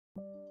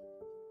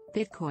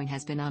Bitcoin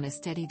has been on a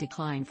steady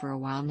decline for a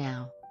while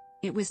now.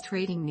 It was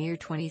trading near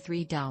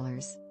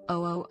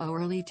 $23,000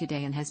 early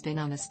today and has been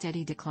on a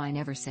steady decline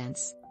ever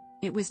since.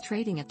 It was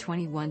trading at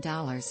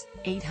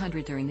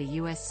 $21,800 during the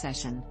US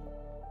session.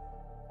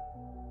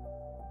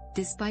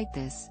 Despite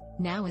this,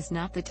 now is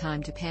not the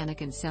time to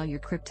panic and sell your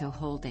crypto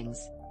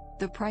holdings.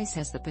 The price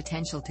has the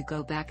potential to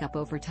go back up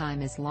over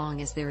time as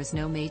long as there is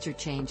no major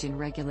change in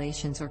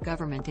regulations or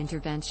government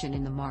intervention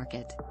in the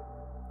market.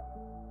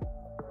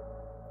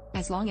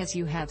 As long as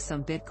you have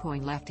some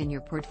Bitcoin left in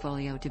your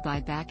portfolio to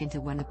buy back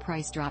into when the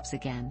price drops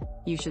again,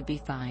 you should be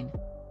fine.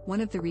 One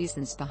of the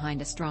reasons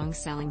behind a strong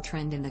selling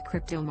trend in the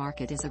crypto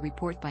market is a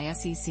report by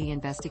SEC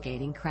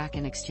investigating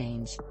Kraken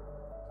exchange.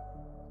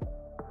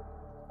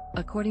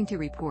 According to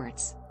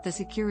reports, the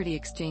Securities and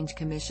Exchange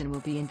Commission will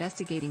be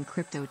investigating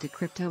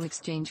crypto-to-crypto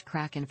exchange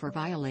Kraken for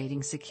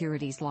violating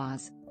securities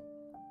laws.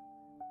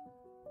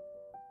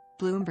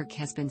 Bloomberg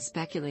has been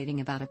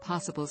speculating about a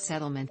possible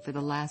settlement for the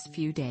last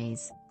few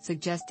days,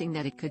 suggesting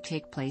that it could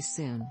take place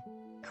soon.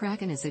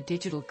 Kraken is a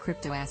digital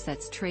crypto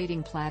assets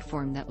trading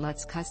platform that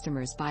lets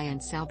customers buy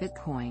and sell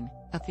Bitcoin,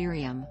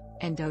 Ethereum,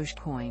 and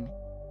Dogecoin.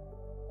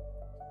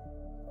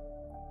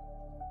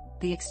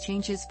 The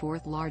exchange's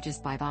fourth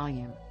largest by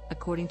volume,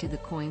 according to the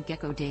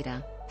CoinGecko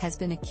data, has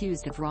been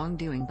accused of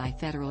wrongdoing by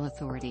federal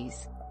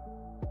authorities.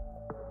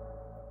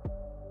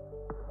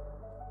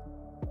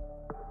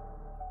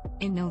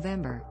 In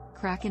November,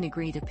 Kraken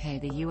agreed to pay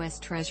the U.S.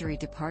 Treasury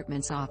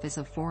Department's Office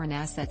of Foreign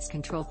Assets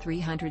Control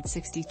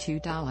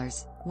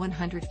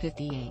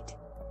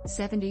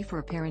 $362,158.70 for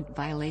apparent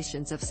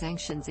violations of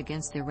sanctions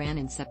against Iran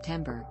in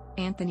September.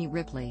 Anthony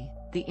Ripley,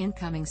 the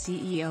incoming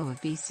CEO of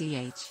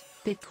BCH,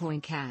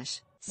 Bitcoin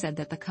Cash, said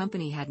that the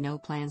company had no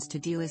plans to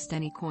delist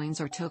any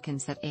coins or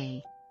tokens that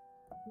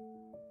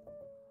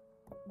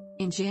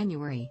In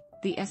January,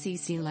 the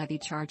SEC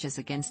levied charges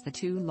against the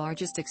two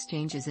largest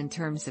exchanges in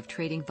terms of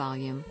trading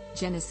volume,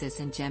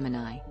 Genesis and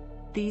Gemini.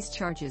 These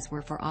charges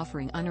were for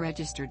offering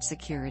unregistered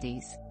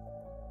securities.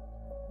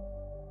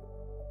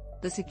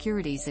 The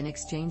Securities and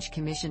Exchange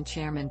Commission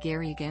Chairman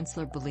Gary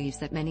Gensler believes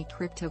that many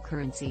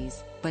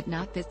cryptocurrencies, but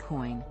not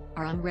Bitcoin,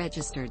 are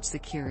unregistered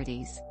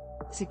securities.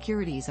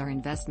 Securities are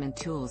investment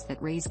tools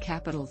that raise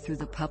capital through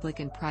the public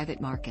and private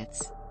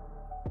markets.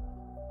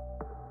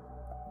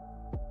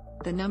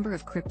 The number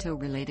of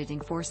crypto-related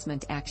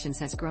enforcement actions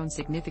has grown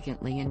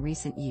significantly in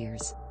recent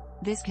years.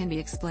 This can be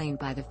explained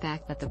by the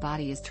fact that the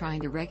body is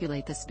trying to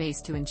regulate the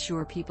space to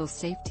ensure people's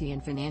safety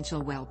and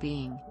financial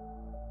well-being.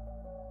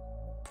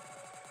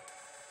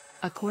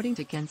 According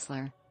to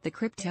Gensler, the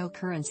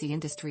cryptocurrency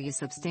industry is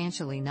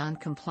substantially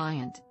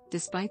non-compliant,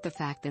 despite the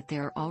fact that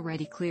there are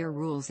already clear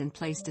rules in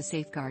place to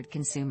safeguard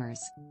consumers.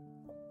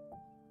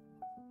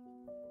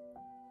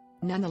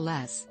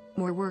 Nonetheless,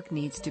 more work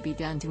needs to be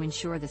done to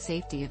ensure the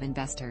safety of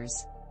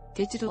investors.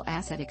 Digital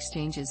asset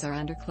exchanges are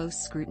under close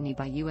scrutiny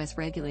by U.S.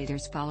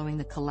 regulators following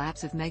the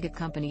collapse of mega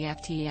company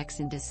FTX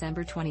in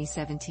December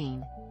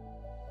 2017.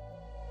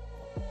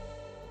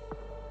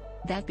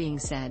 That being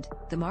said,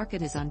 the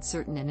market is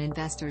uncertain and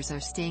investors are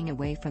staying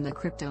away from the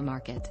crypto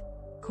market.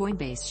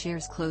 Coinbase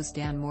shares closed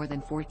down more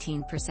than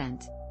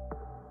 14%.